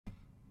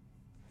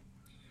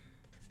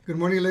Good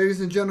morning,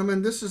 ladies and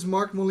gentlemen. This is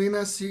Mark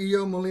Molina,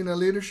 CEO, Molina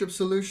Leadership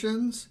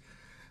Solutions.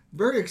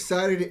 Very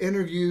excited to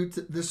interview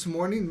this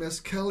morning Miss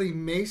Kelly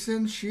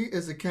Mason. She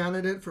is a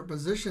candidate for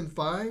Position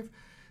 5,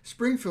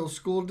 Springfield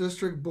School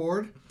District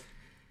Board.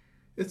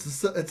 It's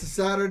a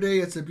Saturday.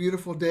 It's a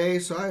beautiful day,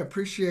 so I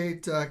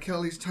appreciate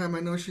Kelly's time.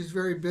 I know she's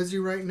very busy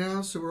right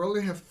now, so we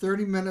only have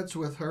 30 minutes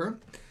with her.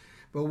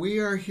 But we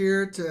are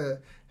here to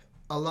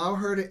allow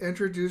her to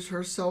introduce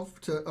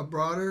herself to a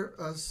broader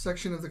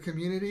section of the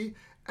community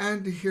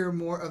and to hear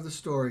more of the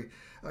story.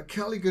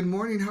 Kelly, good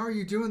morning. How are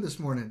you doing this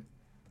morning?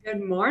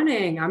 Good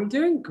morning. I'm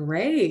doing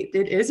great.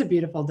 It is a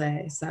beautiful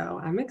day, so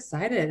I'm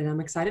excited and I'm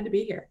excited to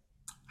be here.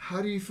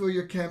 How do you feel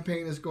your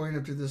campaign is going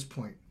up to this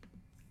point?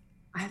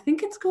 I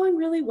think it's going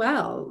really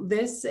well.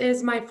 This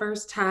is my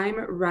first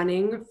time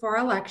running for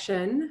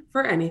election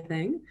for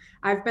anything.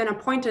 I've been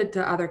appointed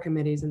to other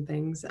committees and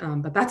things,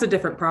 but that's a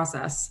different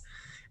process.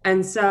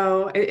 And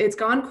so it's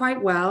gone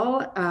quite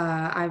well.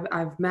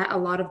 I've met a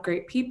lot of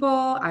great people.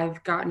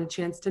 I've gotten a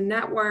chance to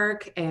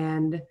network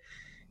and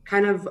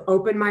kind of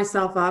open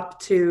myself up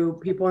to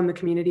people in the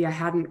community I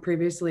hadn't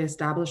previously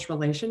established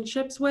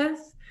relationships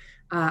with.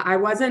 I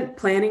wasn't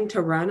planning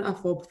to run a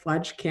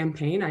full-fledged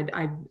campaign.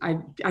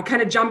 I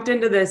kind of jumped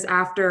into this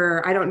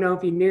after, I don't know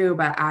if you knew,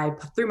 but I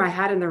threw my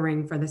hat in the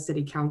ring for the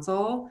city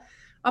council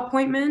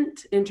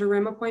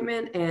interim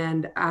appointment.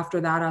 And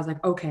after that, I was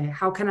like, okay,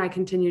 how can I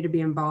continue to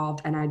be involved?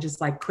 And I just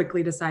like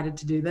quickly decided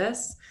to do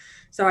this.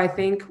 So I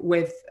think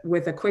with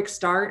a quick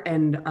start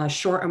and a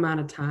short amount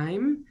of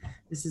time,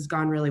 this has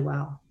gone really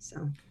well.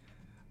 So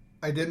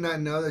I did not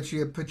know that you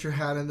had put your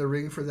hat in the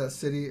ring for that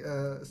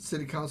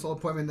city council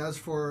appointment. That's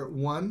for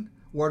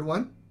Ward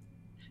One.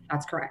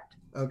 that's correct.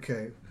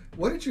 Okay.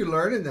 What did you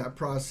learn in that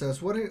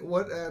process? What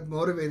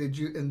motivated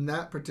you in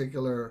that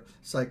particular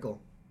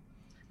cycle?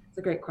 It's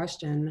a great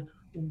question.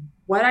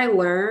 What I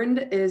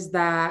learned is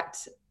that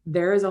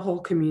there is a whole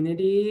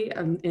community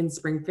in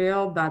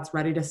Springfield that's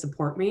ready to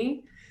support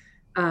me,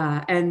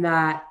 and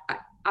that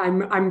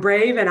I'm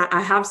brave and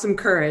I have some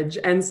courage.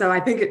 And so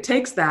I think it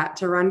takes that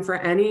to run for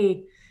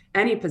any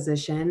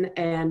position.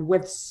 And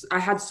I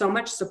had so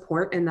much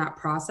support in that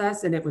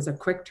process, and it was a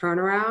quick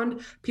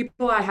turnaround.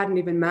 People I hadn't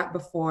even met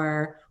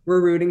before were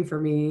rooting for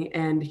me,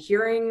 and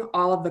hearing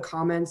all of the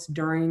comments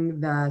during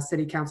the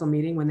city council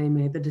meeting when they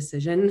made the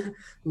decision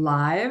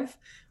live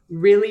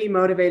really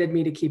motivated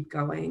me to keep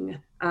going.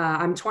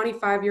 I'm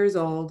 25 years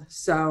old,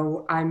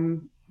 so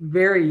I'm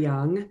very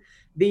young,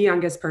 the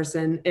youngest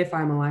person, if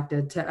I'm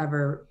elected, to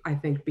ever, I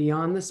think, be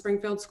on the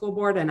Springfield School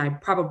Board. And I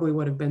probably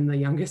would have been the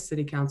youngest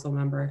city council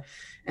member.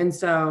 And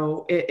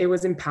so it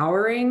was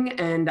empowering,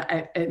 and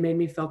it made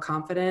me feel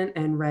confident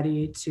and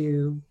ready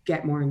to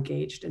get more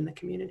engaged in the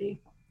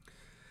community.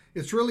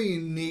 It's really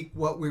unique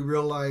what we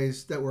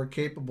realize that we're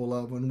capable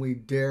of when we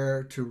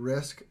dare to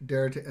risk,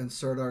 dare to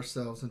insert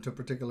ourselves into a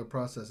particular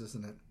process,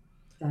 isn't it?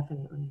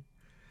 Definitely.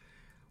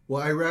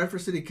 Well, I ran for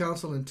city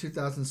council in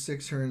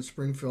 2006 here in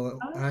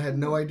Springfield. I had Oh,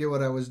 no idea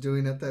what I was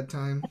doing at that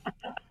time.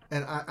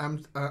 And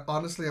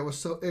honestly, I was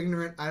so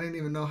ignorant. I didn't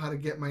even know how to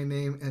get my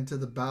name into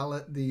the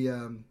ballot,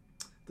 the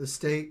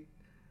state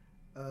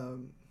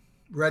um,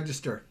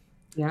 register.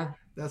 yeah.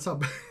 That's how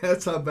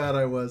that's how bad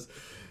I was.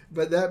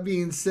 But that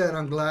being said,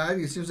 I'm glad.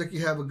 It seems like you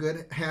have a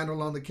good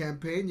handle on the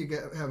campaign.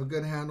 Have a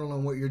good handle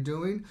on what you're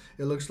doing.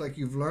 It looks like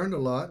you've learned a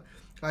lot.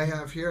 I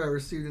have here. I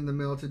received in the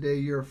mail today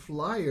your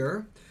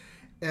flyer,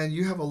 and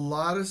you have a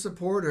lot of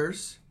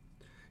supporters.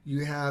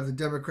 You have the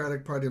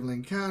Democratic Party of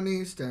Lane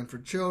County, Stand for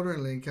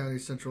Children, Lane County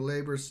Central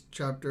Labor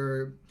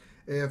Chapter,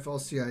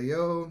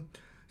 AFL-CIO,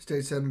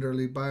 State Senator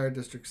Lee Byer,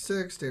 District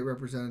 6, State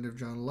Representative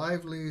John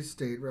Lively,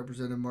 State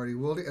Representative Marty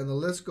Wilde, and the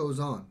list goes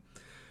on.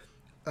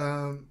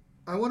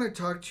 I want to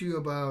talk to you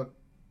about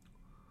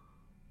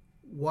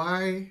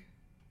why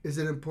is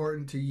it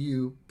important to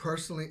you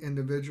personally,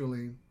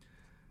 individually,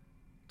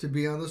 to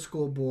be on the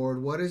school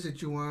board? What is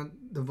it you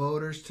want the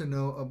voters to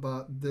know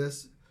about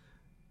this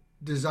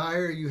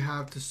desire you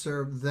have to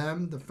serve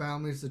them, the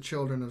families, the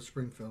children of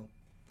Springfield?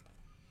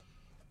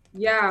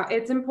 Yeah,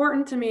 it's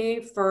important to me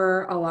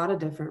for a lot of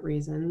different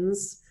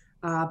reasons.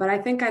 But I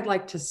think I'd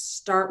like to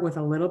start with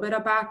a little bit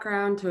of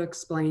background to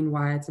explain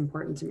why it's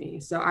important to me.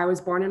 So, I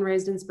was born and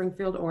raised in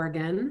Springfield,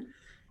 Oregon.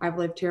 I've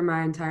lived here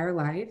my entire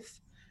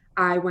life.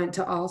 I went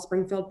to all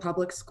Springfield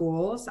public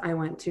schools. I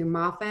went to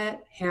Moffett,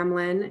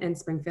 Hamlin, and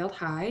Springfield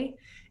High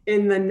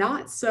in the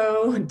not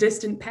so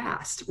distant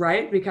past,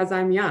 right? Because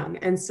I'm young.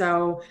 And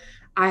so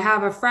I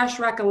have a fresh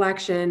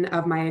recollection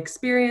of my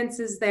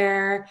experiences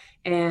there,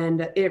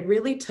 and it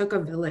really took a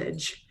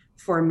village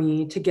for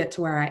me to get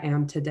to where I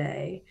am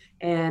today.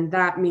 And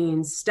that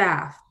means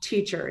staff,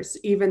 teachers,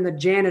 even the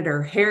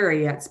janitor,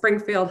 Harry at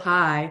Springfield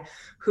High,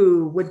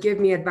 who would give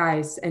me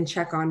advice and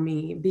check on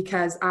me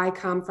because I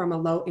come from a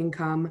low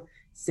income,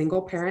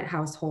 single parent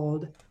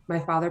household. My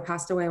father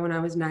passed away when I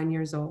was 9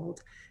 years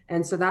old.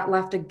 And so that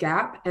left a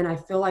gap. And I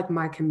feel like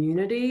my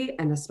community,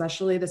 and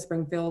especially the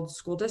Springfield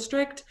School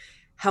District,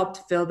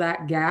 helped fill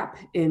that gap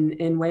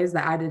in ways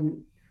that I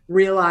didn't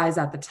realize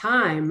at the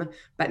time.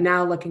 But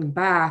now looking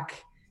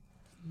back,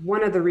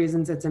 one of the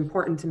reasons it's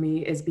important to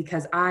me is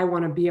because I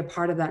want to be a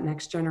part of that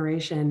next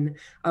generation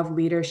of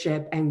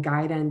leadership and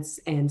guidance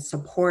and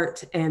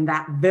support and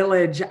that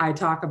village I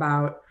talk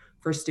about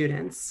for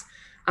students.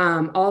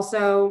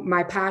 Also,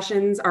 my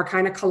passions are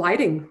kind of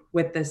colliding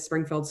with this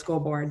Springfield School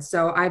Board.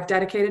 So I've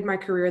dedicated my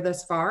career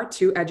thus far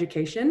to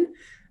education.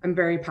 I'm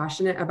very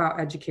passionate about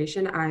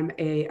education. I'm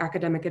a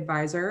academic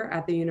advisor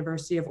at the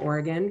University of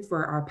Oregon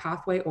for our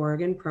Pathway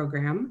Oregon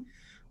program,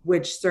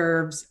 which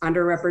serves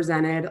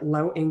underrepresented,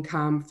 low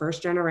income,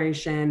 first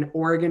generation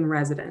Oregon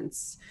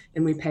residents.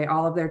 And we pay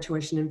all of their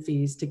tuition and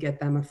fees to get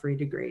them a free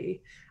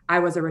degree. I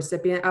was a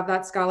recipient of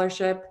that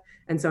scholarship.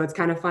 And so it's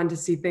kind of fun to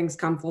see things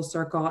come full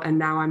circle. And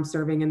now I'm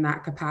serving in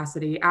that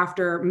capacity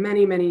after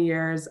many, many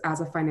years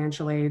as a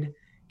financial aid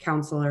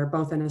counselor,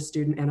 both in a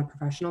student and a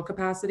professional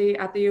capacity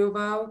at the U of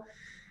O.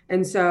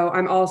 And so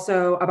I'm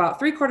also about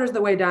 3/4 of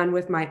the way done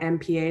with my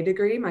MPA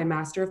degree, my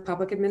Master of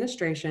Public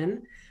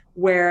Administration,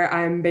 where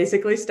I'm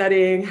basically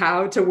studying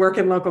how to work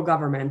in local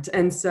government.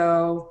 And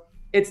so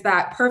it's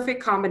that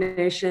perfect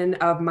combination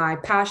of my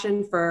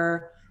passion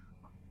for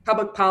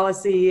public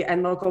policy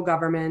and local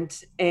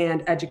government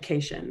and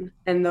education.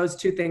 And those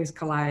two things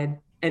collide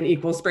and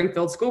equal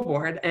Springfield School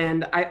Board.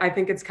 And I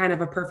think it's kind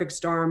of a perfect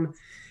storm.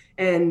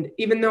 And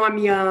even though I'm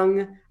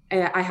young,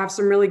 I have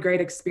some really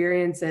great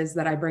experiences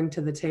that I bring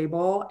to the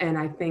table. And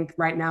I think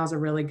right now is a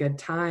really good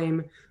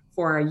time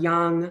for a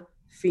young,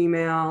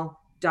 female,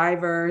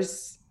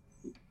 diverse,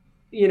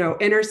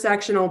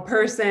 intersectional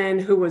person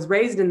who was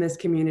raised in this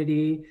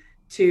community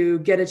to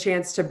get a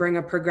chance to bring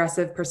a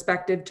progressive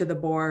perspective to the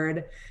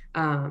board,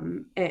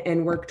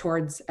 and work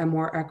towards a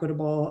more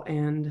equitable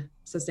and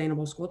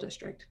sustainable school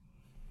district.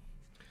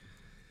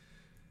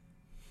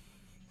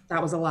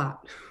 That was a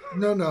lot.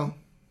 No, no,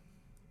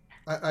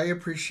 I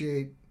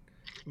appreciate.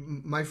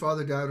 My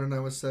father died when I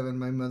was 7.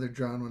 My mother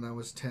drowned when I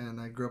was 10.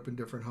 I grew up in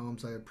different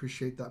homes. I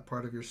appreciate that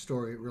part of your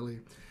story.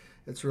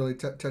 It's really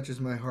touches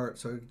my heart.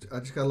 So I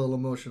just got a little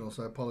emotional.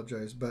 So I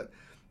apologize. But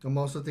I'm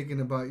also thinking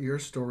about your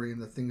story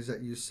and the things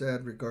that you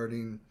said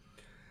regarding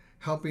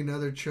helping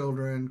other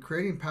children,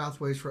 creating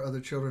pathways for other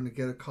children to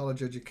get a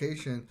college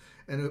education.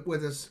 And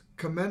with as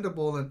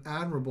commendable and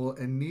admirable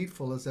and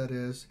needful as that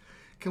is,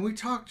 can we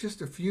talk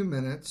just a few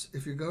minutes?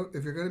 If you're going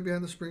to be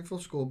on the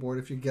Springfield School Board,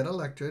 if you get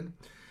elected,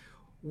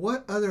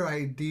 what other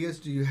ideas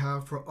do you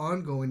have for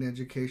ongoing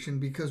education?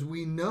 Because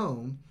we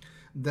know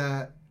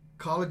that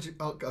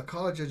a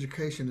college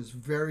education is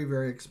very,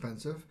 very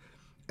expensive,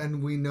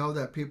 and we know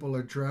that people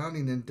are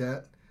drowning in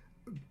debt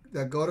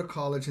that go to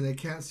college and they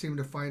can't seem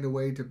to find a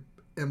way to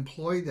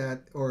employ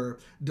that or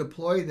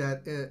deploy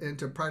that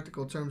into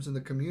practical terms in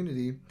the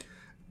community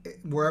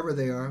wherever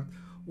they are.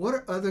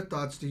 What other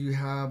thoughts do you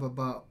have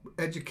about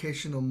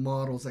educational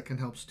models that can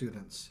help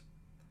students?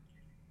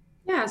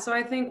 Yeah, so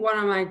I think one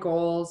of my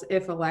goals,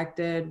 if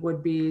elected,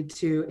 would be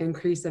to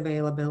increase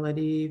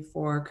availability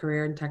for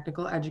career and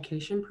technical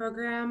education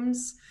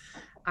programs.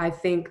 I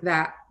think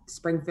that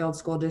Springfield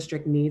School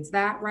District needs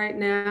that right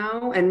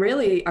now. And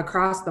really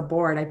across the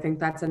board, I think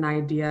that's an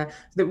idea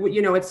that,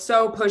 it's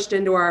so pushed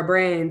into our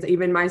brains,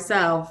 even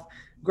myself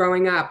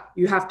growing up,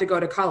 you have to go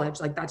to college.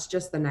 Like that's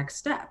just the next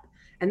step.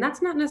 And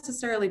that's not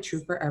necessarily true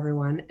for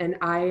everyone. And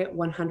I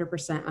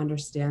 100%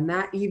 understand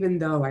that, even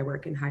though I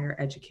work in higher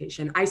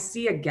education. I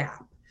see a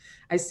gap.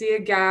 I see a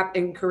gap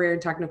in career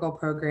and technical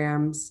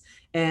programs.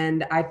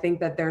 And I think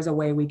that there's a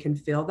way we can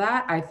fill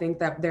that. I think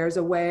that there's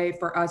a way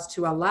for us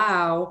to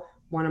allow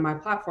one of my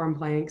platform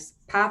planks,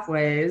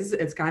 pathways,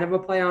 it's kind of a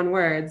play on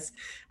words,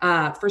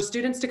 for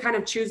students to kind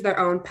of choose their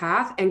own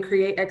path and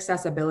create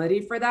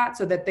accessibility for that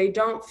so that they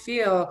don't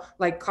feel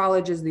like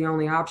college is the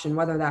only option,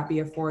 whether that be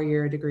a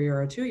 4-year degree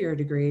or a 2-year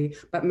degree,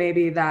 but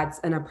maybe that's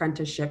an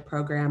apprenticeship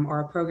program or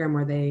a program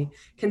where they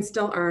can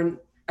still earn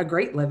a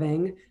great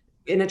living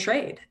in a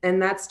trade.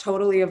 And that's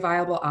totally a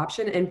viable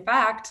option. In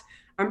fact,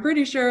 I'm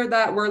pretty sure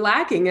that we're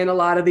lacking in a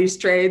lot of these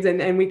trades,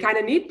 and we kind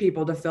of need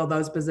people to fill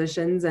those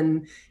positions.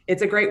 And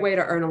it's a great way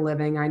to earn a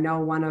living. I know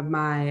one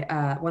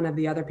of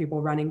the other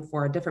people running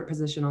for a different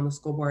position on the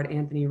school board,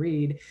 Anthony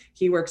Reed,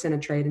 he works in a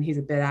trade and he's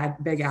a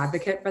big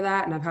advocate for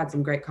that. And I've had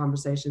some great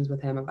conversations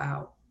with him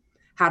about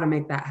how to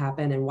make that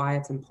happen and why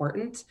it's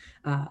important.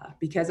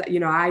 Because,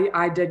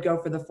 I did go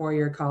for the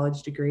 4-year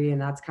college degree and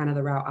that's kind of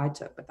the route I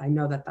took, but I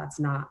know that that's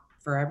not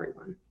for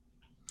everyone.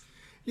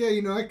 Yeah,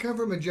 I come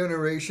from a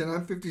generation.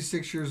 I'm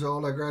 56 years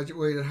old. I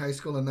graduated high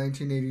school in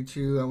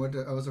 1982. I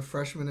was a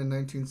freshman in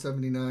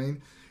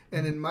 1979,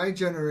 and in my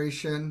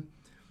generation,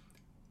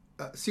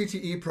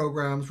 CTE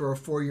programs were a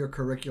 4-year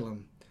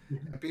curriculum.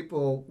 Mhm.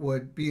 People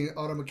would be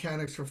auto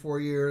mechanics for 4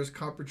 years,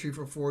 carpentry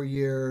for 4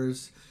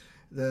 years.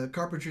 The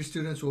carpentry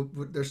students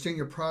their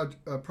senior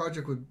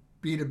project would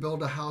be to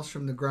build a house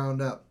from the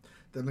ground up.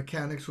 The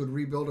mechanics would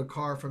rebuild a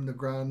car from the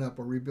ground up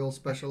or rebuild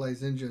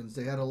specialized engines.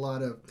 They had a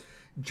lot of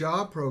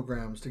job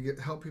programs to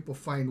help people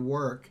find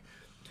work.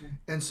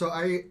 And so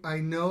I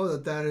know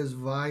that is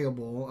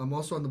viable. I'm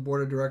also on the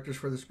board of directors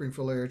for the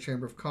Springfield Area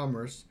Chamber of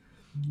Commerce.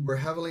 We're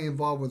heavily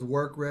involved with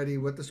Work Ready,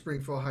 with the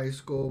Springfield High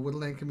School, with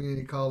Lane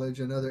Community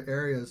College, and other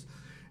areas.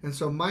 And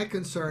so my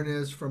concern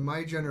is for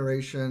my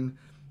generation,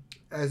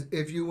 as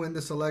if you win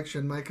this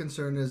election, my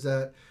concern is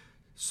that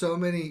so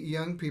many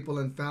young people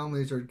and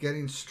families are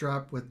getting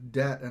strapped with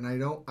debt, and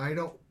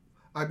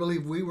I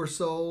believe we were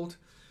sold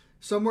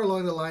somewhere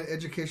along the line.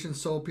 Education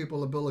sold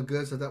people a bill of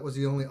goods that was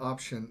the only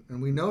option,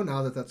 and we know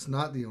now that that's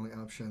not the only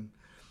option.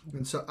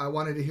 And so I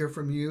wanted to hear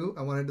from you.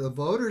 I wanted the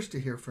voters to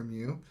hear from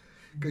you,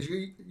 because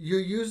you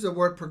use the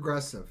word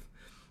progressive,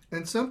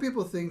 and some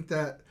people think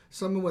that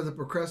someone with a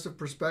progressive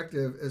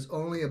perspective is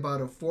only about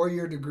a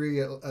 4-year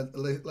degree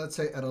let's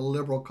say at a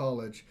liberal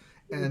college,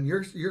 and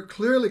you're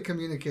clearly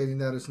communicating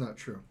that is not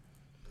true.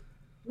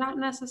 Not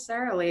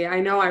necessarily. I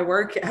know I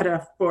work at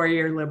a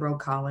 4-year liberal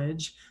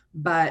college,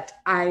 but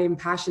I'm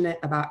passionate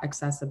about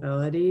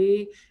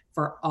accessibility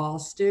for all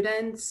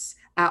students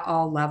at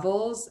all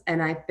levels.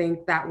 And I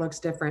think that looks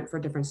different for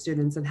different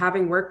students. And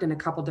having worked in a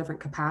couple different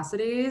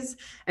capacities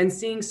and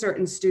seeing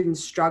certain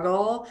students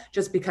struggle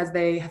just because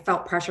they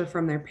felt pressure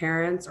from their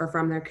parents or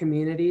from their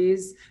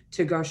communities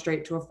to go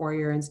straight to a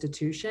 4-year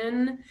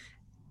institution,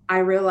 I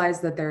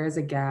realize that there is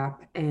a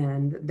gap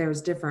and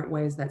there's different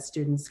ways that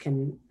students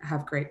can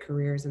have great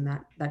careers, and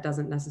that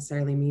doesn't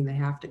necessarily mean they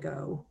have to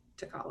go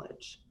to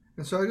college.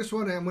 And so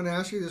I'm going to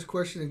ask you this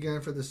question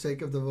again for the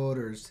sake of the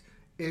voters.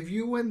 If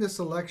you win this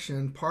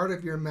election, part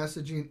of your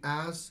messaging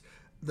as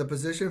the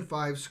Position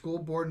 5 school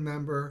board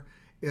member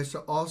is to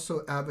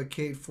also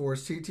advocate for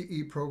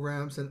CTE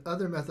programs and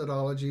other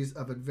methodologies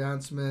of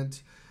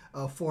advancement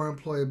for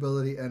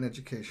employability and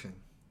education.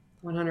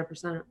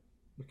 100%.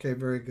 Okay,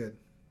 very good.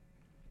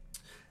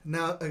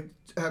 Now, I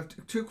have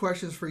two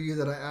questions for you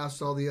that I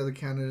asked all the other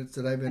candidates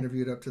that I've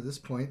interviewed up to this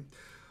point.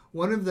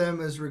 One of them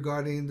is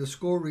regarding the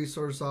school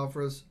resource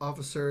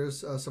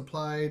officers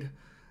supplied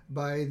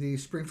by the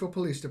Springfield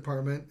Police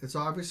Department. It's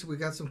obvious we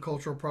got some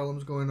cultural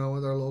problems going on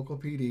with our local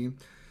PD.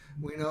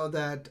 We know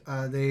that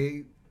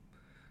they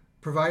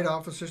provide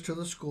officers to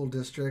the school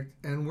district,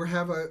 and we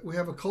have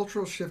a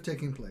cultural shift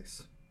taking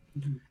place.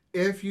 Mm-hmm.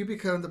 If you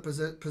become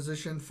the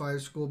Position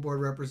 5 school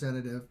board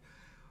representative,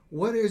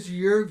 what is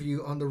your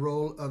view on the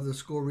role of the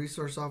school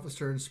resource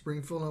officer in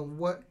Springfield, and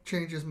what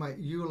changes might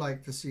you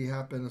like to see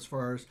happen as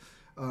far as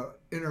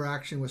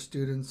interaction with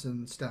students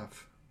and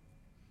staff?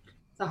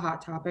 It's a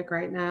hot topic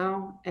right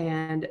now,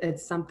 and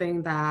it's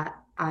something that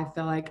I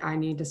feel like I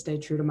need to stay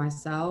true to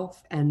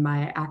myself and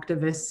my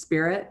activist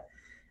spirit,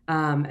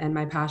 and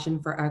my passion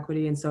for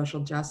equity and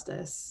social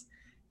justice.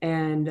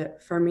 And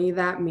for me,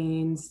 that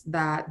means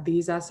that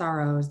these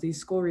SROs, these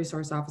school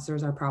resource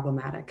officers, are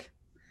problematic,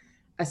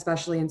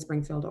 especially in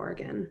Springfield,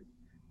 Oregon.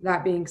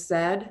 That being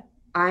said,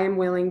 I am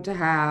willing to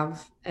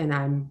have, and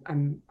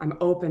I'm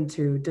open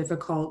to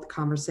difficult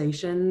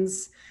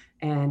conversations,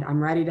 and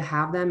I'm ready to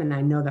have them. And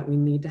I know that we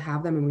need to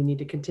have them, and we need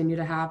to continue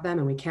to have them,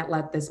 and we can't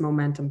let this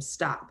momentum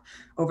stop.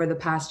 Over the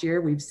past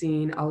year, we've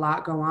seen a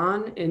lot go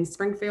on in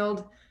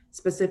Springfield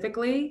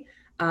specifically.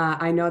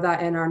 I know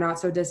that in our not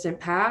so distant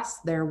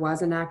past, there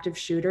was an active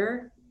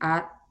shooter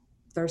at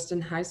Thurston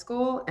High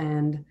School,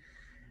 and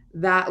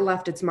that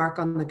left its mark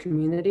on the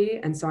community.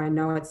 And so I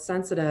know it's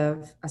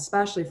sensitive,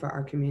 especially for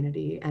our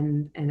community.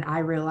 And I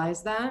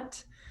realize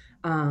that.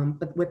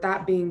 But with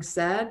that being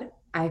said,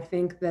 I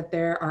think that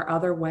there are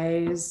other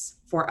ways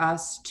for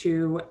us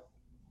to,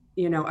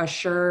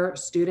 assure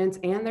students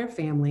and their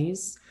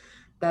families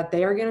that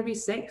they are going to be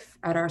safe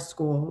at our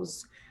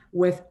schools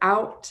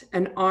without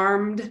an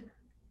armed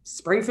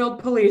Springfield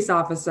police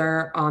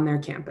officer on their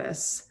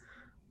campus.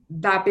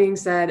 That being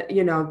said,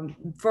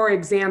 for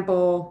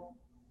example,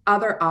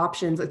 other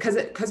options,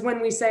 because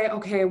when we say,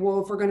 okay,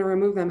 well, if we're going to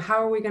remove them,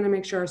 how are we going to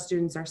make sure our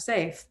students are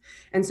safe?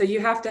 And so you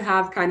have to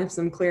have kind of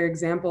some clear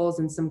examples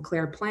and some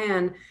clear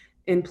plan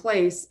in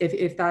place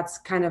if that's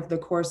kind of the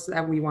course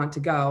that we want to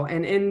go.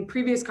 And in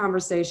previous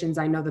conversations,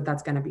 I know that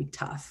that's going to be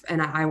tough,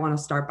 and I want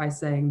to start by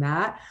saying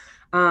that.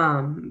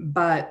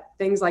 But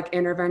things like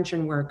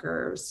intervention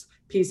workers,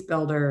 peace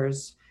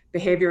builders,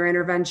 behavior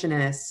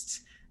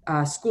interventionists,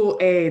 school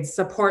aides,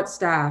 support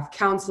staff,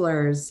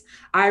 counselors.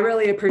 I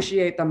really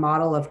appreciate the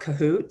model of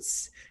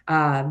Cahoots.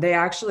 They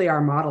actually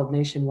are modeled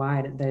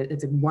nationwide.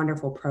 It's a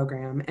wonderful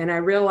program. And I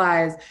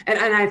realize, and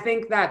I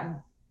think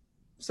that,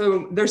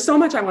 so there's so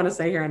much I want to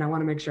say here, and I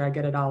want to make sure I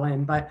get it all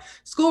in, but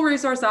school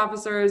resource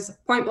officers,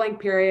 point blank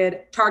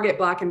period, target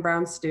Black and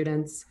Brown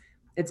students.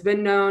 It's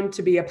been known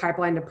to be a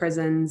pipeline to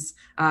prisons.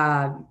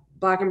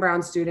 Black and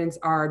Brown students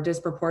are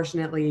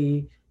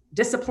disproportionately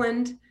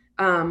disciplined.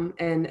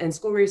 And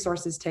school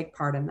resources take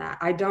part in that.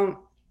 I don't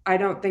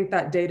think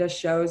that data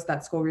shows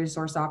that school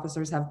resource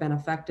officers have been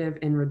effective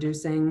in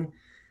reducing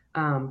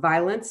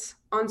violence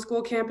on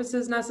school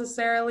campuses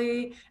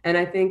necessarily. And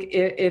I think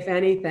if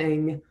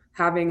anything,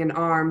 having an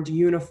armed,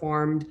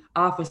 uniformed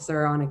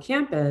officer on a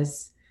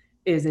campus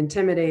is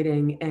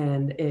intimidating,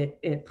 and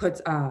it puts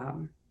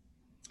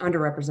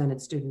underrepresented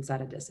students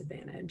at a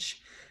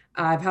disadvantage.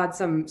 I've had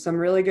some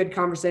really good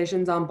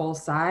conversations on both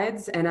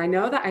sides. And I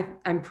know that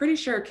I'm pretty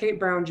sure Kate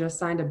Brown just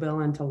signed a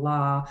bill into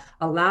law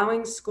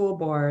allowing school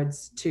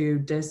boards to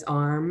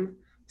disarm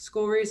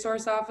school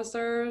resource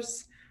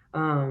officers.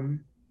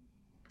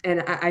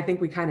 And I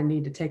think we kind of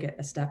need to take it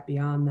a step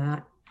beyond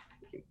that,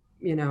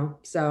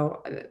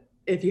 So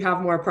if you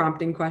have more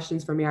prompting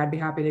questions for me, I'd be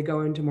happy to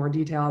go into more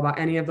detail about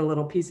any of the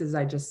little pieces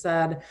I just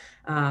said.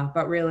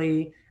 But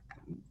really,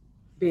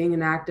 being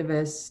an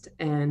activist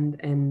and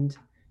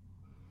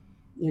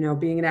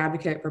being an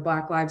advocate for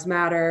Black Lives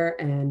Matter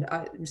and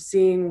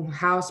seeing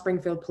how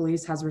Springfield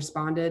police has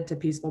responded to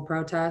peaceful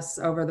protests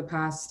over the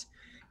past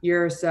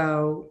year or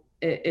so,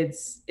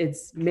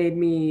 it's made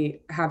me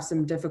have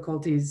some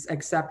difficulties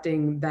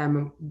accepting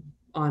them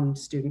on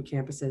student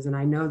campuses. And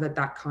I know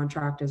that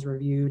contract is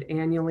reviewed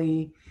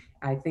annually,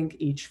 I think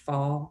each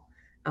fall.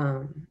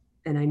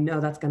 And I know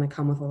that's going to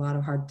come with a lot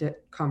of hard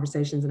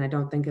conversations, and I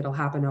don't think it'll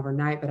happen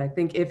overnight. But I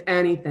think, if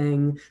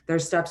anything,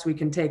 there's steps we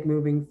can take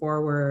moving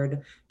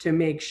forward to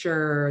make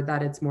sure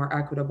that it's more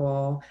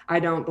equitable. I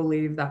don't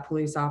believe that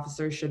police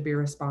officers should be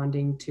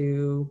responding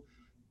to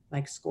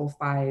like school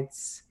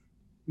fights,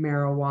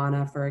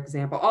 marijuana, for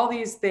example, all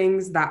these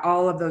things that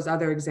all of those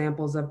other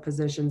examples of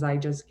positions I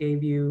just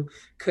gave you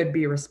could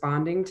be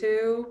responding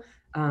to.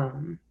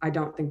 I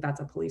don't think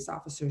that's a police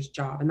officer's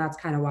job. And that's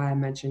kind of why I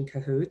mentioned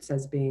cahoots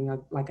as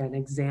being like an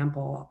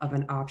example of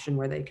an option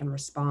where they can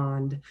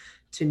respond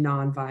to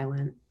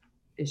nonviolent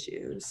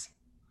issues.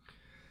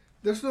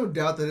 There's no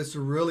doubt that it's a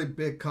really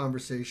big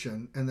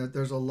conversation and that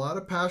there's a lot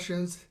of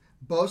passions.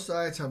 Both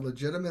sides have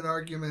legitimate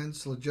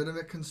arguments,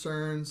 legitimate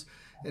concerns,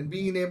 and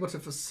being able to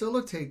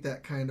facilitate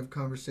that kind of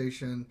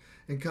conversation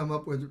and come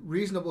up with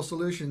reasonable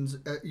solutions.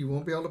 You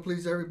won't be able to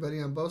please everybody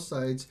on both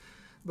sides,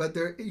 but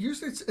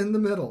usually it's in the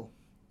middle.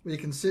 We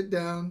can sit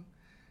down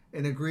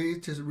and agree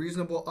to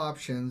reasonable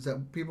options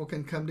that people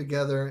can come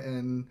together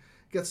and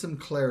get some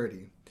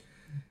clarity.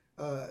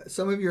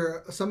 Some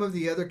of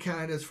the other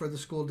candidates for the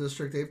school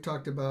district, they've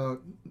talked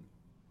about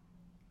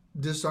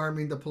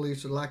disarming the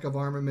police or lack of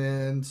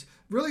armaments,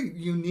 really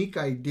unique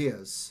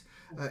ideas.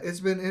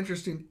 It's been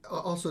interesting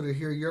also to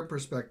hear your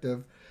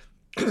perspective.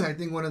 I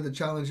think one of the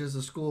challenges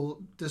the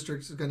school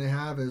district is going to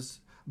have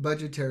is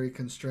budgetary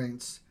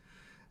constraints.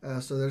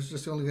 So there's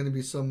just only going to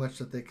be so much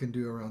that they can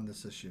do around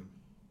this issue.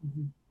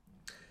 Mm-hmm.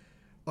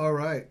 All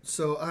right.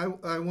 So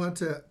I want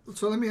to.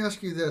 So let me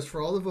ask you this: for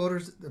all the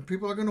voters,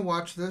 people are going to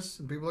watch this,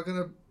 and people are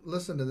going to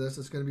listen to this.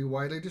 It's going to be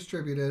widely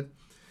distributed.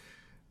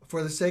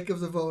 For the sake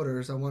of the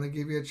voters, I want to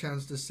give you a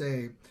chance to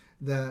say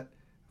that,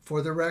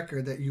 for the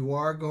record, that you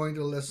are going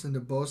to listen to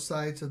both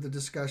sides of the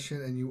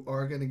discussion, and you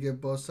are going to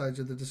give both sides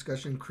of the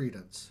discussion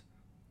credence.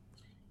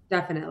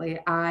 Definitely.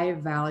 I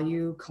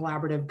value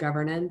collaborative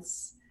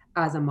governance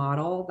as a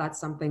model.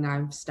 That's something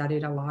I've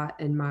studied a lot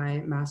in my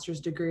master's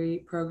degree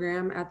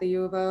program at the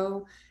U of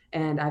O.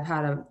 And I've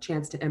had a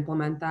chance to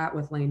implement that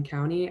with Lane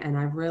County. And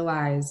I've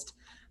realized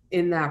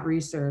in that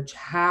research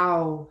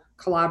how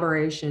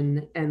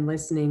collaboration and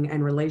listening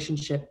and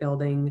relationship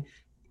building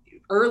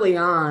early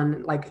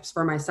on, like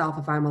for myself,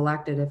 if I'm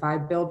elected, if I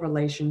build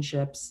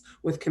relationships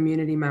with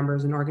community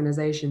members and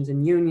organizations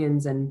and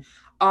unions and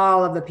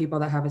all of the people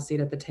that have a seat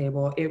at the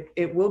table,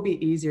 it will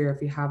be easier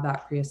if you have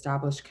that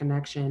pre-established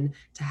connection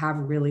to have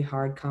really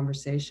hard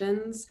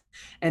conversations.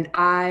 And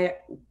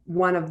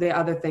one of the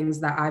other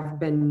things that I've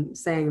been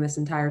saying this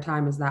entire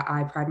time is that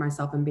I pride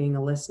myself in being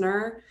a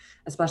listener,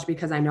 especially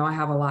because I know I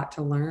have a lot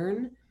to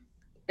learn.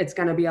 It's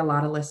going to be a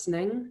lot of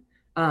listening,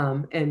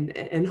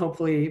 and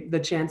hopefully the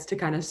chance to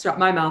kind of shut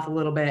my mouth a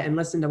little bit and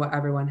listen to what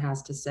everyone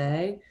has to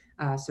say.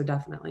 So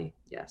definitely,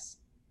 yes.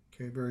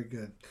 Okay, very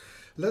good.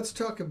 Let's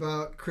talk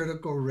about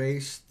critical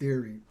race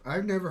theory.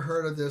 I've never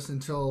heard of this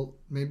until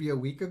maybe a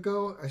week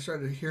ago. I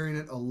started hearing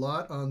it a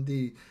lot on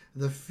the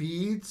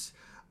feeds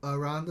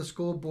around the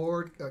school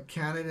board,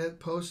 candidate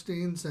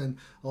postings, and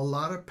a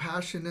lot of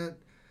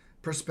passionate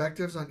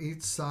perspectives on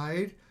each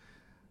side.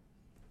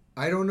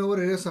 I don't know what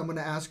it is. So I'm going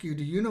to ask you,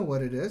 do you know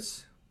what it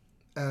is?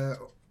 Uh,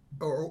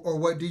 or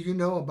what do you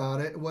know about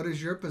it? What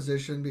is your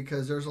position?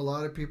 Because there's a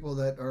lot of people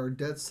that are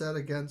dead set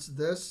against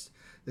this.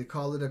 They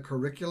call it a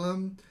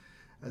curriculum.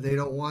 They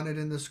don't want it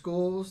in the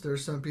schools.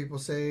 There's some people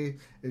say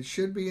it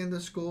should be in the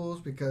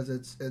schools because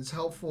it's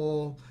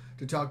helpful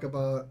to talk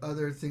about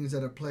other things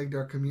that have plagued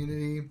our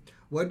community.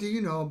 What do you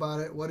know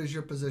about it? What is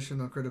your position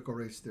on critical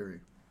race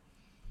theory?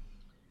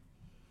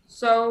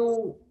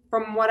 So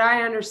from what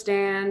I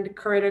understand,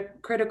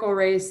 critical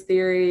race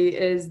theory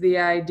is the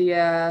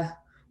idea.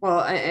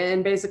 Well,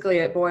 and basically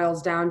it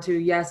boils down to,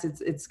 yes,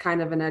 it's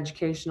kind of an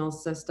educational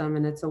system,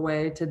 and it's a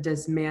way to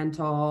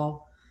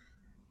dismantle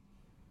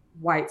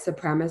white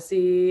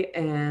supremacy.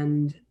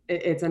 And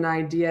it's an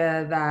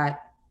idea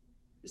that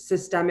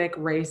systemic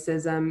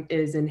racism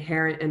is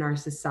inherent in our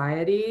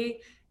society.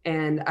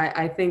 And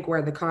I think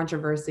where the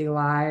controversy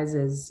lies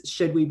is,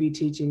 should we be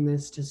teaching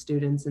this to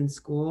students in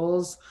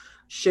schools?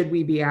 Should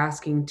we be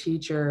asking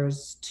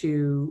teachers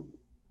to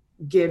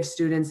give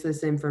students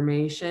this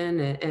information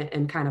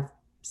and kind of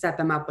set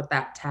them up with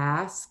that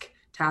task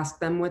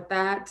them with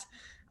that?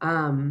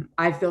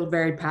 I feel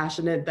very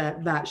passionate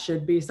that that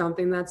should be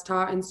something that's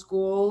taught in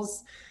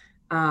schools.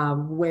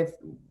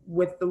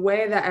 with the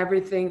way that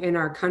everything in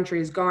our country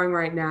is going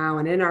right now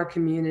and in our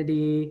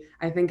community,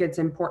 I think it's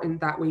important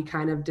that we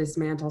kind of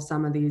dismantle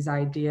some of these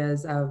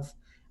ideas of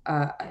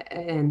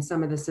and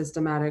some of the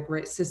systemic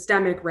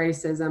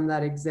racism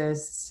that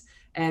exists,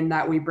 and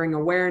that we bring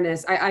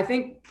awareness. I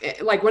think,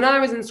 like when I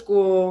was in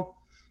school,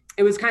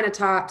 it was kind of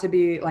taught to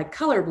be like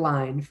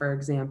colorblind, for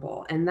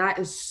example, and that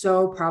is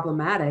so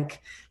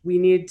problematic. We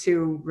need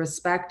to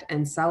respect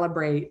and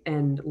celebrate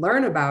and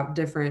learn about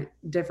different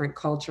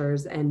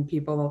cultures and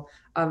people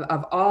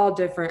of all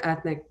different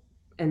ethnic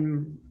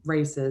and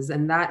races,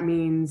 and that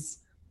means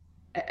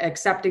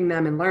accepting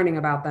them and learning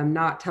about them,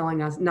 not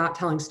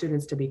telling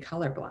students to be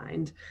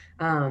colorblind.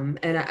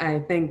 And I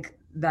think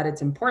that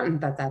it's important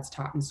that that's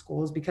taught in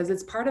schools, because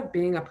it's part of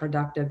being a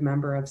productive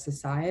member of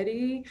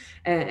society,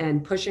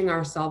 and pushing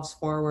ourselves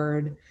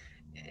forward,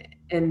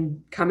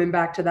 and coming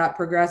back to that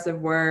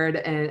progressive word,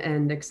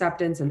 and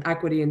acceptance and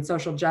equity and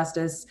social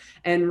justice,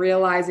 and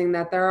realizing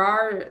that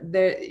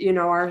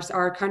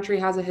our country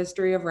has a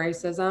history of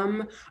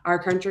racism. Our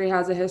country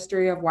has a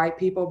history of white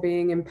people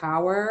being in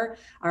power.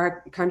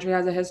 Our country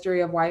has a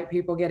history of white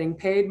people getting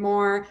paid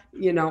more,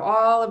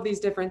 all of these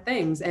different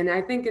things. And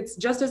I think it's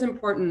just as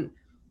important,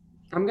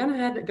 I'm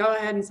going to go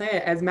ahead and say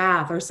it, as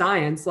math or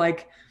science.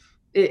 Like,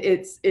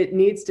 it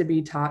needs to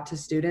be taught to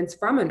students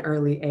from an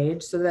early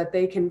age, so that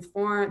they can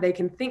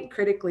think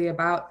critically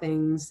about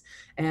things,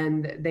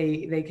 and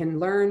they can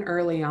learn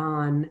early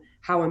on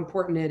how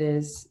important it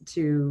is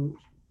to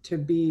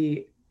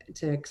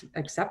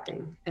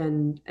accepting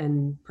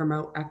and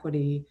promote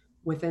equity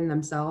within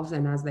themselves,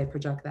 and as they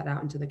project that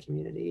out into the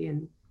community.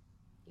 And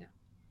yeah.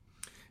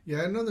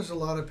 Yeah, I know there's a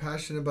lot of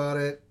passion about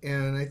it,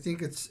 and I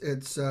think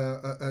it's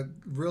a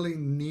really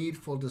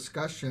needful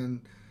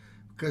discussion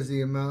because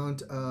the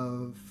amount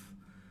of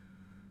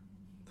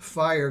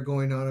fire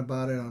going on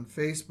about it on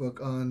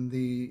Facebook on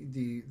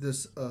the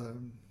this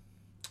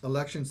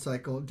election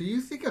cycle. Do you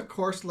think a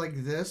course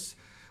like this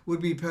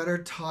would be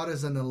better taught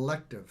as an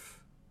elective?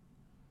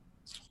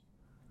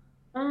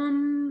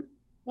 Um,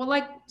 well,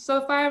 like, so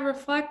if I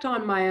reflect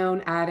on my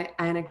own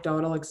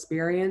anecdotal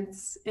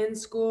experience in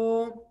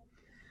school,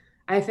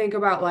 I think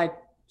about like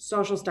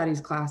social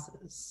studies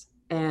classes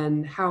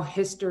and how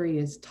history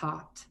is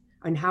taught,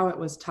 and how it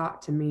was taught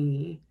to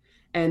me,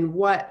 and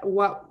what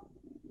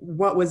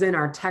was in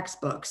our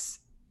textbooks,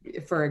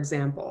 for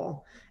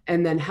example,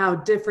 and then how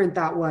different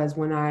that was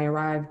when I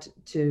arrived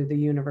to the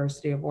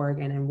University of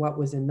Oregon, and what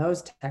was in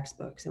those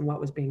textbooks and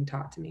what was being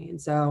taught to me.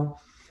 And so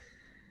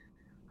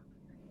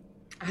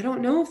I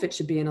don't know if it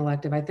should be an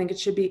elective. I think it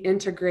should be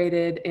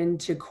integrated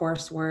into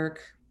coursework.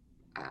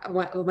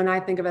 When I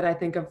think of it, I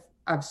think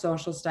of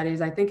social studies.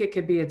 I think it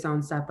could be its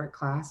own separate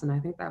class, and I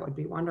think that would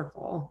be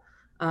wonderful.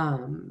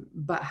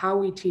 But how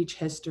we teach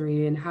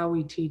history, and how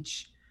we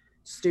teach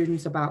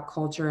students about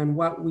culture, and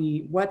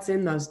what's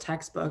in those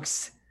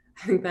textbooks,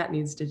 I think that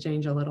needs to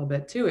change a little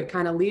bit too. It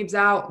kind of leaves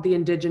out the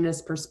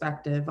indigenous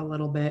perspective a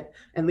little bit,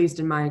 at least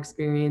in my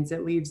experience.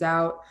 It leaves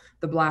out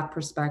the Black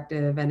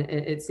perspective, and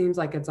it seems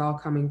like it's all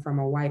coming from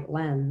a white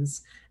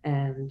lens,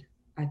 and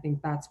I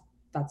think that's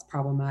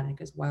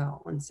problematic as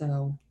well. And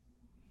so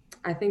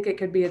I think it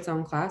could be its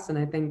own class, and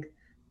I think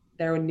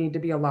there would need to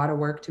be a lot of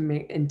work, to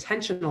make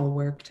intentional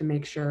work, to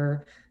make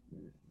sure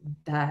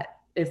that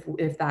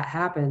if that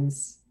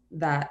happens,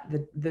 that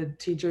the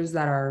teachers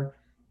that are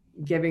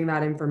giving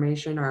that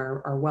information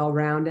are well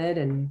rounded,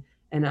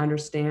 and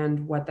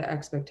understand what the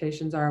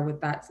expectations are with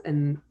that,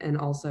 and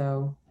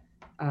also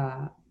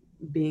uh,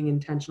 being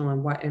intentional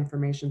in what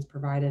information is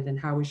provided, and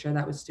how we share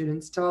that with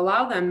students, to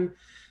allow them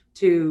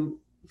to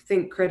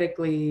think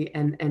critically,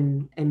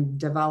 and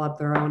develop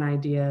their own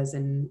ideas,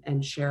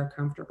 and share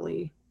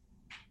comfortably.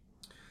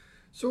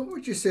 So, what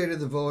would you say to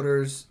the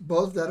voters,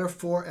 both that are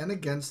for and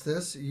against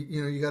this?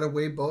 You know, you got to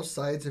weigh both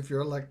sides if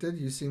you're elected.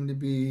 You seem to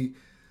be,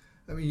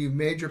 I mean, you've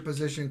made your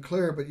position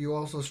clear, but you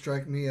also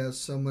strike me as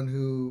someone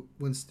who,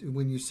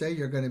 when you say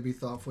you're going to be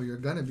thoughtful, you're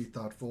going to be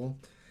thoughtful.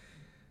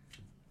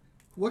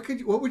 What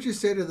would you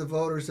say to the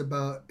voters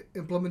about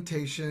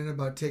implementation,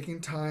 about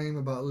taking time,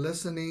 about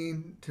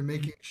listening to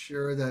making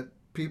sure that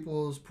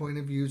people's point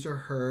of views are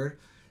heard?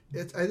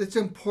 It's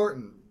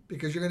important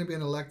because you're going to be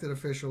an elected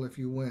official if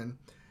you win,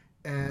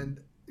 and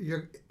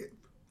you're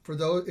for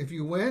those if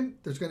you win,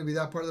 there's going to be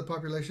that part of the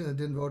population that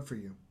didn't vote for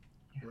you,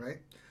 right?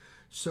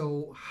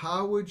 So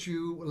how would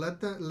you let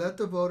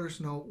the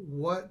voters know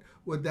what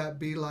would that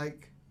be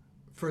like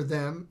for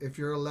them if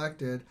you're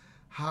elected?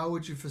 How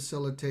would you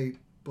facilitate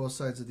both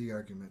sides of the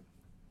argument?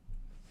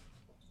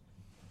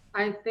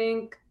 I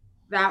think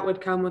that would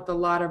come with a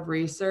lot of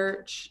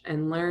research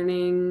and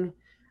learning.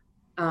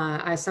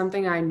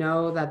 Something I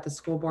know that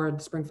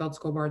Springfield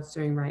School Board is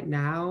doing right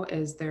now,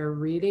 is they're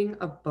reading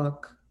a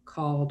book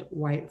called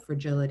White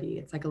Fragility.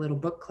 It's like a little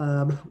book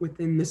club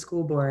within the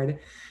school board.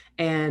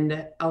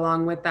 And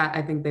along with that,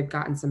 I think they've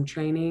gotten some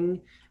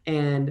training,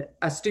 and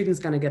a student's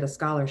going to get a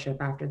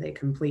scholarship after they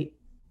complete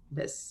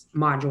this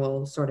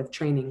module sort of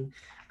training.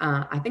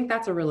 I think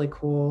that's a really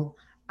cool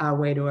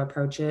way to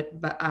approach it.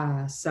 But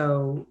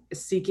so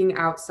seeking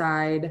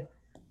outside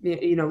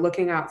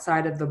looking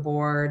outside of the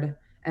board,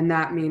 and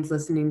that means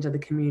listening to the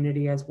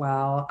community as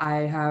well. I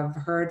have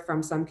heard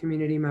from some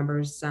community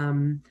members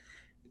some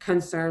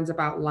concerns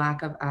about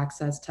lack of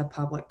access to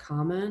public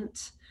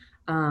comment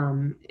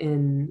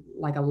in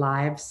like a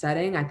live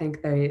setting. I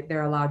think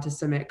they're allowed to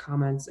submit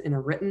comments in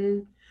a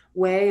written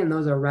way, and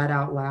those are read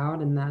out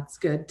loud, and that's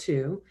good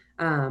too.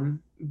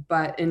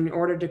 But in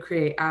order to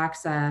create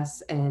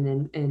access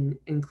and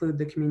include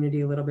the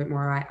community a little bit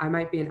more, I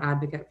might be an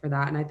advocate for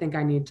that. And I think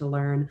I need to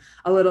learn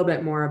a little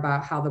bit more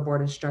about how the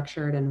board is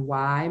structured and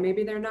why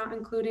maybe they're not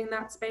including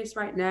that space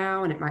right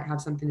now. And it might have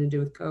something to do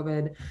with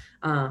COVID.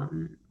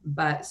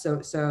 But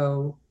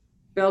so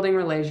building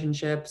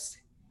relationships,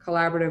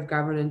 collaborative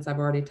governance, I've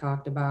already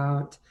talked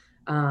about.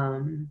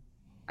 Um,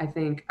 I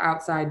think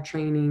outside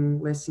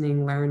training,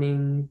 listening,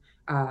 learning,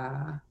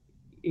 uh,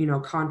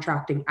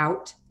 contracting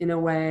out in a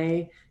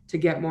way to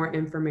get more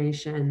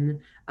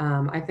information.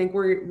 I think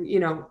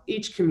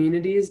each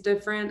community is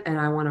different, and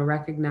I want to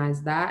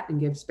recognize that and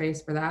give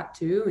space for that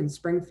too. And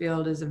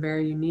Springfield is a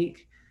very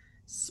unique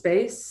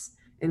space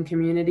and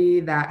community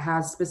that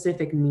has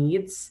specific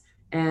needs,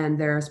 and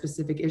there are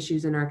specific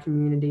issues in our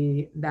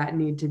community that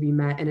need to be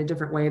met in a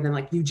different way than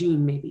like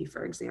Eugene, maybe,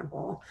 for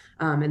example.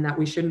 And that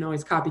we shouldn't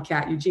always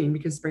copycat Eugene,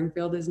 because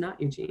Springfield is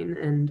not Eugene,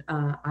 and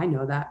I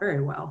know that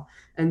very well.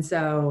 And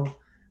so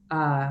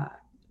uh,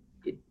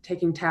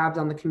 taking tabs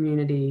on the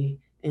community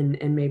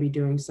and maybe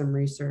doing some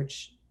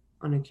research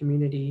on a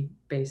community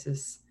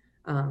basis,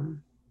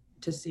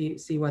 to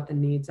see what the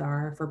needs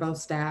are for both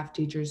staff,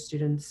 teachers,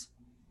 students,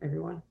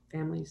 everyone,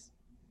 families.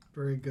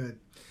 Very good.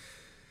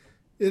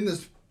 In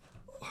this,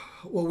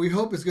 what we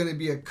hope is going to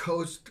be a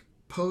post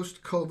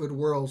COVID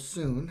world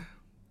soon,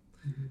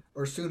 Mm-hmm.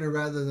 or sooner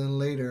rather than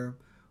later,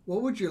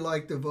 what would you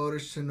like the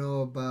voters to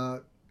know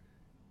about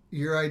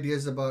your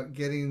ideas about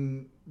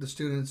getting the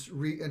students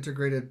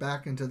reintegrated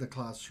back into the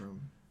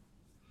classroom?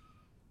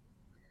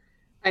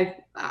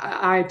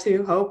 I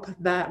too hope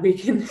that we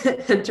can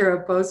enter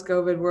a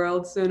post-COVID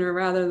world sooner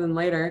rather than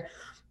later.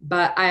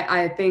 But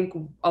I think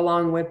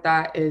along with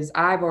that is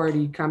I've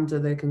already come to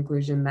the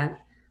conclusion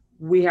that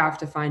we have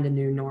to find a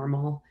new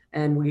normal,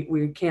 and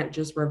we can't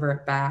just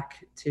revert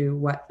back to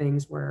what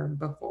things were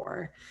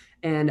before.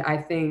 And I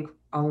think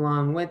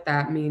along with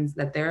that means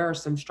that there are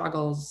some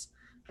struggles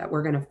that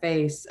we're going to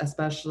face,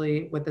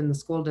 especially within the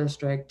school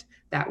district,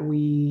 that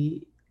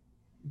we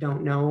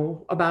don't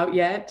know about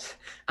yet,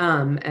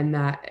 and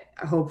that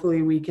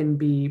hopefully we can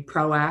be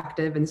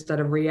proactive instead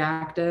of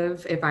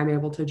reactive if I'm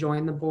able to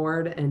join the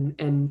board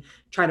and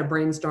try to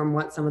brainstorm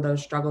what some of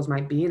those struggles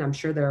might be. And I'm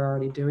sure they're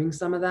already doing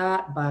some of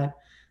that. But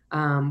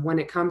when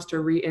it comes to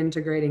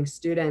reintegrating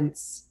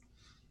students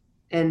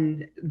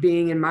and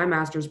being in my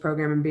master's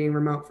program and being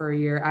remote for a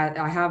year,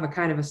 I have a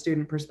kind of a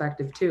student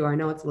perspective too. I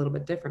know it's a little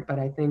bit different, but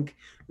I think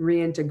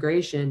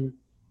reintegration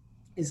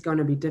is going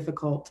to be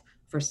difficult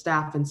for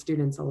staff and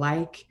students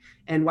alike.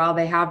 And while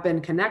they have been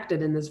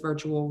connected in this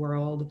virtual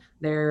world,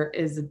 there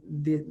is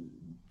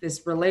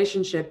this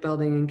relationship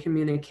building and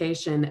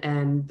communication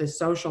and the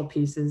social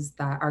pieces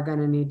that are going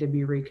to need to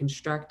be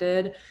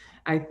reconstructed.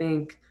 I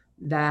think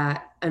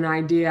that an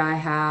idea I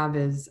have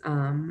is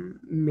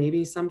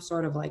maybe some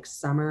sort of like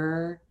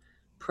summer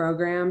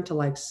program to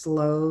like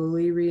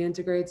slowly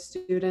reintegrate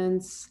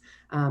students.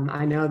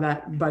 I know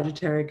that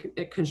budgetary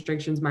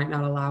constrictions might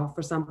not allow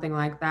for something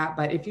like that,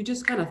 but if you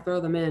just kind of throw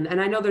them in,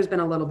 and I know there's been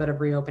a little bit of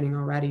reopening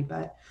already,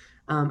 but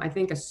I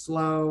think a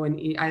slow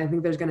I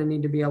think there's going to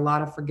need to be a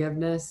lot of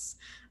forgiveness,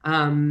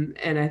 and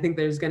I think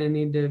there's going to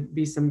need to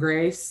be some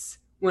grace.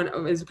 When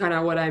is kind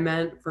of what I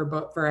meant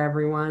for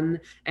everyone,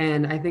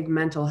 and I think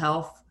mental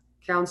health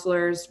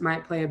counselors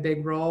might play a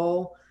big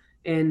role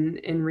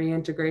in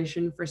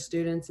reintegration for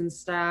students and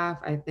staff.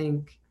 I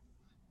think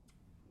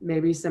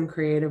maybe some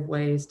creative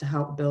ways to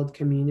help build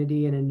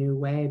community in a new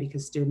way,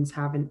 because students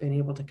haven't been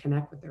able to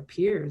connect with their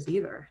peers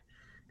either.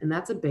 And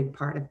that's a big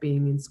part of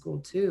being in school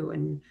too.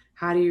 And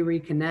how do you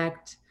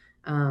reconnect?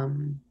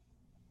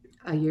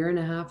 A year and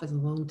a half is a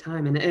long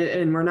time,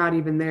 and we're not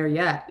even there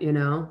yet.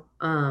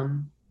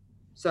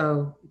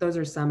 So those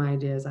are some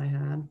ideas I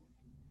had.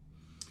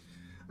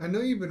 I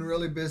know you've been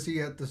really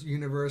busy at this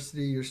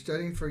university. You're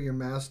studying for your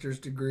master's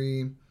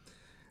degree.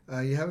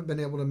 You haven't been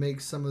able to make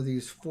some of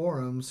these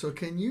forums. So,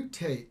 can you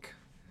take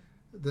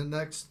the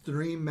next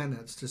 3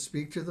 minutes to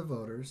speak to the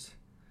voters?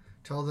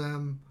 Tell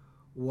them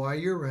why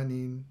you're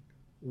running,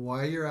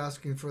 why you're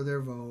asking for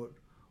their vote,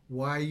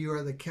 why you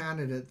are the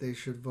candidate they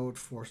should vote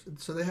for,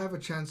 so they have a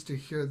chance to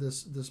hear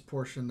this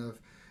portion of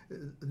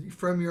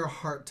from your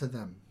heart to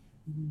them.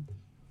 Mhm.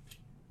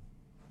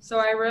 So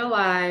I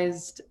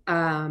realized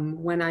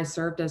when I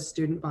served as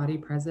student body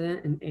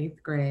president in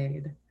 8th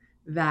grade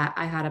that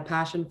I had a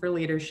passion for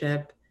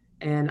leadership,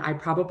 and I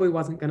probably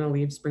wasn't going to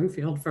leave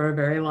Springfield for a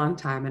very long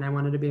time, and I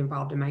wanted to be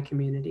involved in my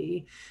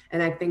community.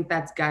 And I think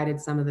that's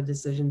guided some of the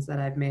decisions that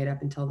I've made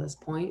up until this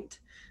point.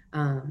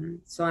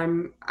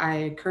 So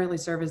I currently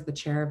serve as the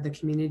chair of the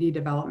Community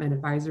Development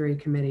Advisory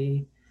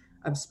Committee,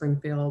 of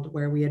Springfield,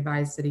 where we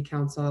advise City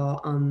Council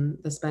on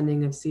the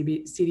spending of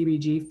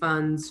CDBG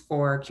funds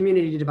for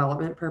community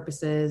development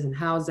purposes and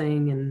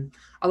housing and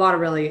a lot of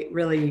really,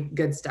 really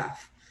good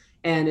stuff.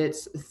 And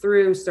it's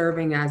through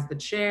serving as the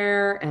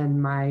chair and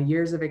my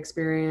years of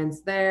experience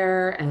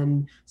there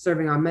and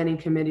serving on many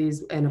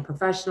committees in a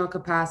professional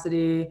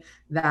capacity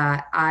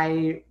that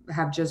I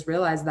have just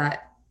realized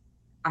that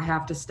I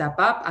have to step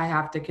up. I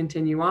have to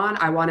continue on.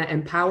 I want to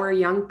empower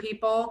young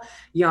people,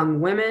 young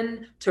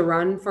women to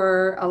run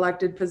for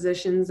elected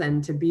positions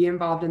and to be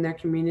involved in their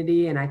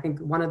community. And I think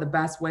one of the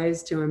best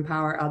ways to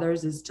empower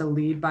others is to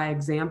lead by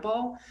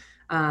example.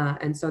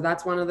 And so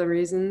that's one of the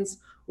reasons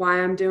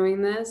why I'm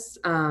doing this.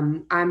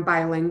 I'm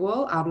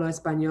bilingual, hablo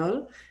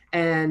español.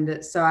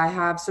 And so I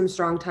have some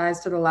strong ties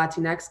to the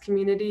Latinx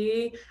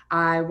community.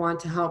 I want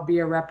to help be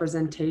a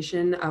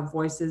representation of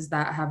voices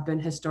that have been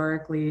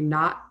historically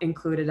not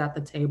included at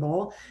the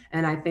table.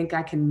 And I think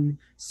I can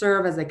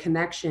serve as a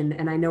connection.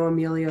 And I know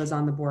Emilio's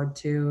on the board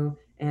too.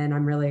 And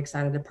I'm really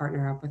excited to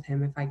partner up with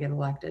him if I get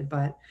elected.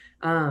 But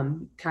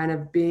kind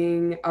of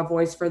being a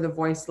voice for the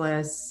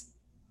voiceless,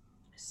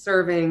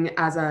 serving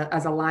as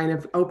a line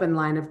of open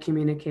line of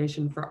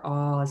communication for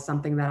all is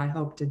something that I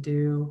hope to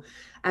do.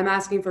 I'm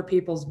asking for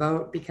people's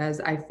vote because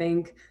I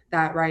think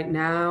that right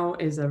now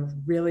is a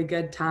really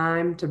good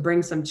time to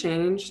bring some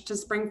change to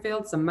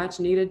Springfield, some much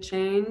needed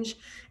change.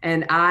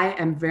 And I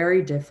am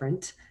very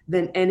different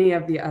than any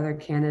of the other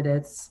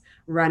candidates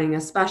running,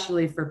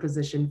 especially for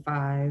position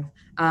 5.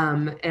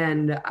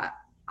 And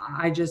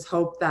I just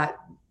hope that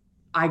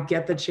I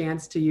get the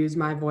chance to use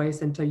my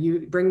voice and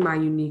to bring my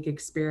unique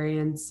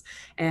experience.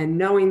 And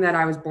knowing that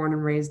I was born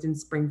and raised in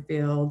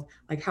Springfield,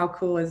 like how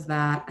cool is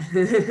that?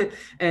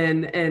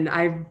 and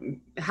I've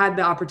had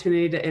the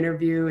opportunity to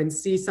interview and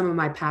see some of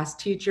my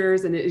past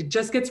teachers, and it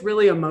just gets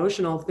really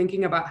emotional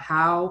thinking about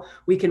how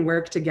we can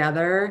work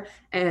together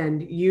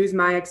and use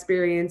my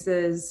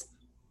experiences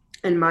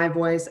and my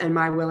voice and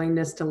my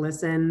willingness to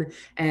listen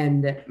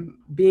and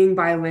being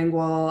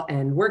bilingual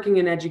and working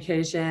in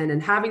education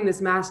and having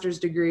this master's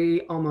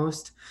degree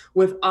almost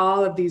with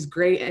all of these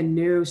great and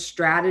new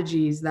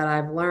strategies that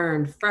I've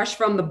learned fresh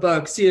from the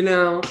books,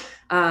 that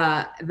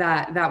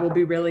will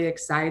be really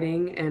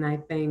exciting. And I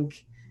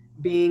think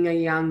being a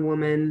young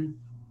woman,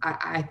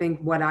 I think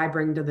what I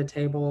bring to the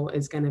table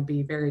is going to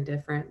be very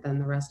different than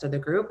the rest of the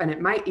group. And it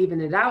might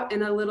even it out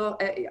in a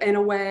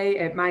way.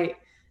 It might,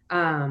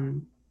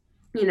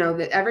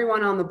 that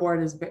everyone on the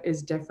board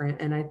is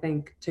different. And I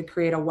think to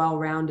create a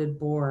well-rounded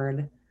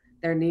board,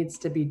 there needs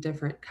to be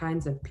different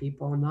kinds of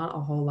people, not a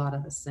whole lot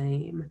of the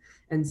same.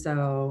 And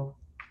so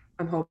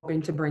I'm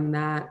hoping to bring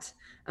that.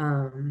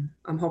 I'm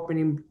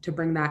hoping to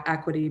bring that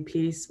equity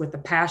piece with the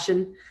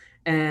passion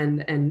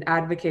and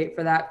advocate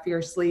for that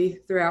fiercely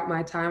throughout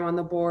my time on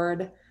the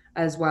board,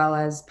 as well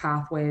as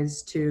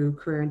pathways to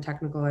career and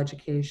technical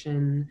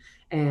education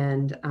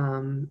and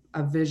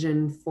a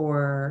vision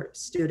for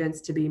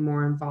students to be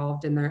more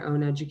involved in their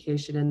own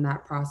education in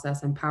that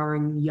process,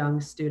 empowering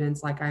young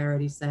students, like I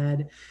already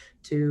said,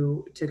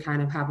 to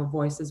kind of have a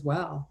voice as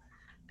well.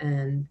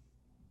 And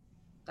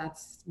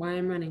that's why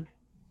I'm running.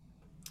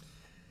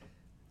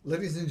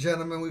 Ladies and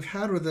gentlemen, we've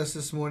had with us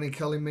this morning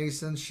Kelly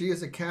Mason. She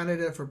is a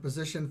candidate for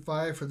position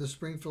 5 for the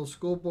Springfield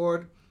School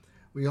Board.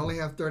 We only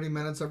have 30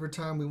 minutes of her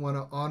time. We want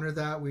to honor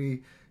that.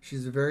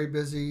 She's a very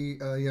busy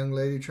young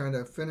lady trying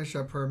to finish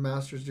up her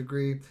master's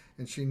degree,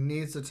 and she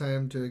needs the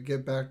time to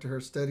get back to her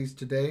studies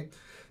today.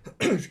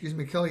 Excuse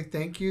me, Kelly,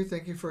 thank you.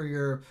 Thank you for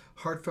your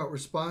heartfelt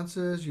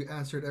responses. You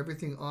answered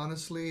everything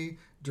honestly,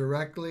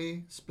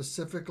 directly,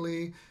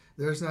 specifically.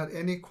 There's not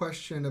any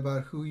question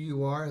about who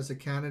you are as a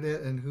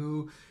candidate and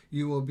who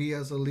you will be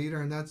as a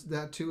leader, and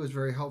that too is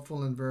very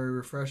helpful and very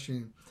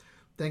refreshing.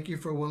 Thank you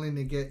for willing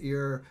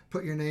to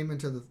put your name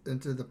into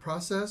the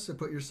process and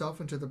put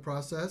yourself into the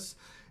process.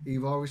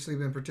 You've obviously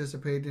been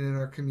participating in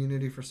our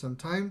community for some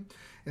time,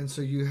 and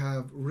so you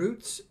have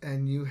roots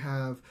and you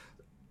have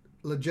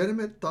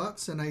legitimate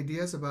thoughts and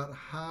ideas about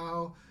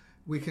how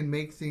we can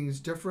make things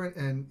different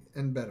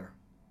and better.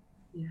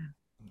 Yeah.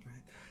 Okay.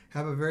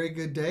 Have a very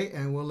good day,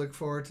 and we'll look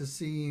forward to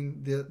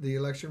seeing the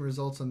election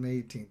results on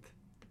May 18th.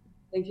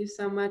 Thank you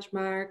so much,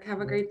 Mark.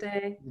 Have a great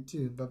day. You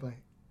too. Bye bye.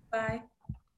 Bye.